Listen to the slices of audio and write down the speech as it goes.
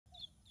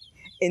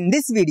In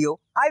this video,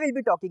 I will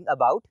be talking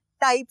about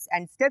types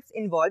and steps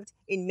involved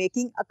in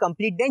making a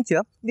complete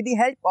denture with the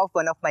help of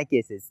one of my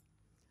cases.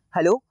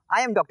 Hello,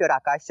 I am Dr.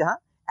 Akash Shah,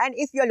 and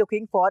if you are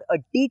looking for a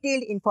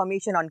detailed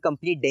information on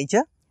complete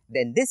denture,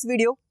 then this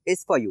video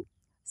is for you.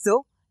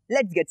 So,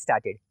 let's get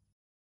started.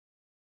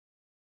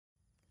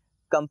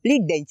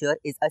 Complete denture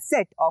is a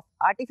set of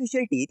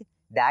artificial teeth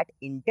that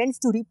intends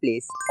to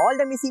replace all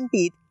the missing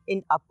teeth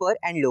in upper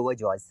and lower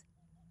jaws.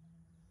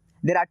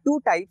 There are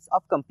two types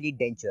of complete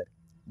denture.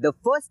 The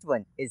first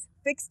one is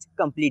fixed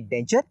complete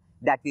denture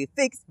that we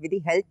fix with the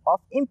help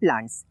of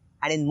implants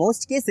and in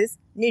most cases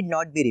need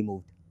not be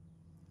removed.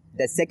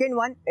 The second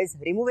one is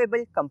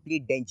removable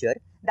complete denture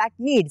that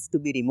needs to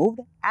be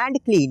removed and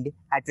cleaned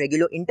at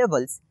regular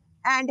intervals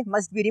and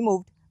must be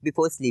removed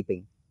before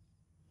sleeping.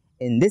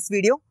 In this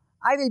video,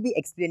 I will be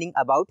explaining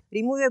about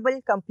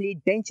removable complete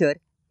denture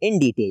in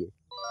detail.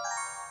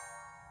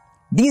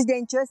 These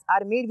dentures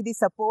are made with the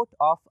support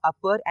of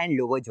upper and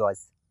lower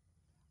jaws.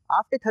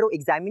 After thorough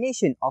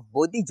examination of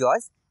both the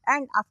jaws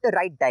and after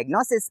right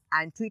diagnosis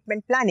and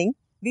treatment planning,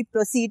 we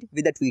proceed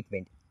with the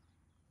treatment.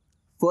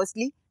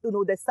 Firstly, to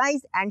know the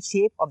size and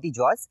shape of the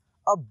jaws,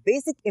 a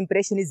basic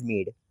impression is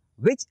made,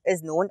 which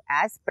is known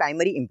as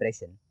primary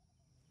impression.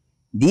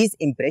 These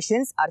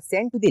impressions are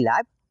sent to the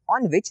lab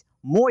on which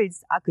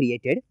molds are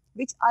created,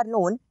 which are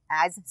known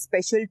as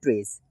special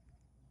trays.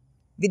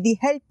 With the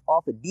help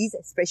of these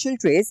special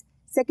trays,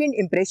 second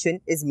impression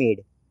is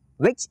made,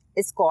 which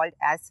is called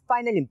as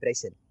final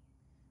impression.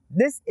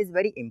 This is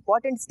very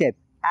important step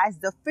as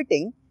the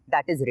fitting,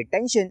 that is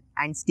retention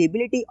and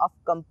stability of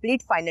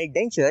complete final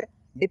denture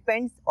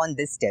depends on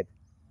this step.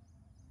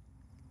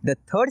 The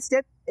third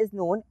step is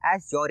known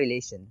as jaw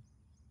relation.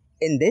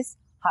 In this,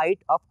 height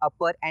of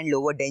upper and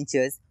lower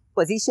dentures,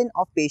 position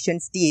of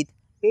patient's teeth,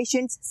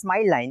 patient's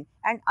smile line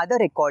and other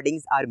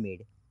recordings are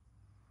made.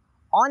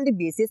 On the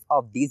basis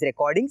of these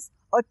recordings,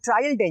 a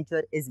trial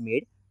denture is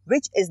made,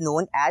 which is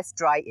known as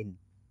try-in.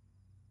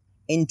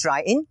 In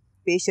try-in,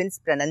 patients'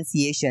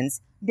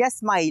 pronunciations, their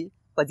smile,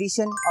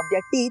 position of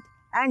their teeth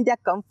and their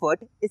comfort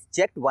is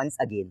checked once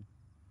again.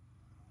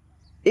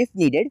 If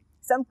needed,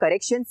 some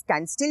corrections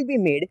can still be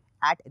made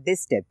at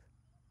this step.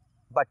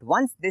 But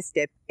once this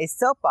step is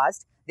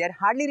surpassed, there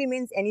hardly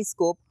remains any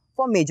scope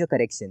for major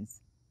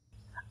corrections.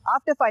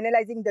 After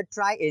finalizing the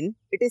try-in,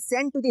 it is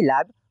sent to the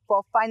lab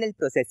for final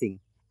processing.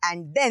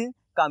 And then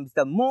comes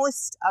the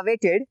most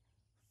awaited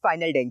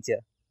final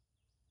denture.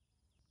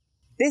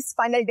 This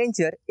final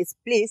denture is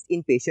placed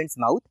in patient's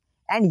mouth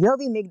and here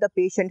we make the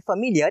patient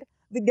familiar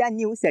with their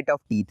new set of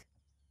teeth.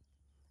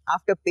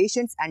 After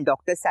patient's and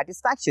doctor's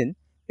satisfaction,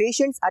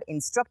 patients are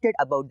instructed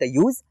about the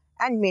use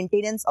and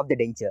maintenance of the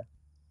denture.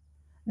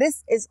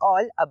 This is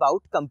all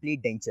about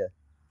complete denture.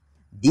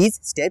 These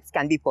steps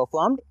can be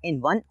performed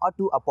in 1 or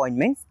 2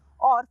 appointments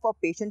or for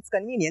patient's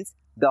convenience,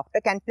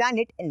 doctor can plan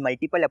it in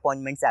multiple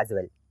appointments as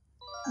well.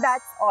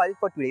 That's all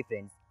for today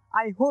friends.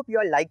 I hope you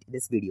all liked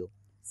this video.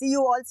 See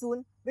you all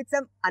soon with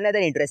some another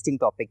interesting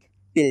topic.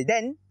 Till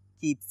then,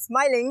 keep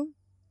smiling,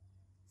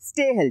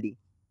 stay healthy.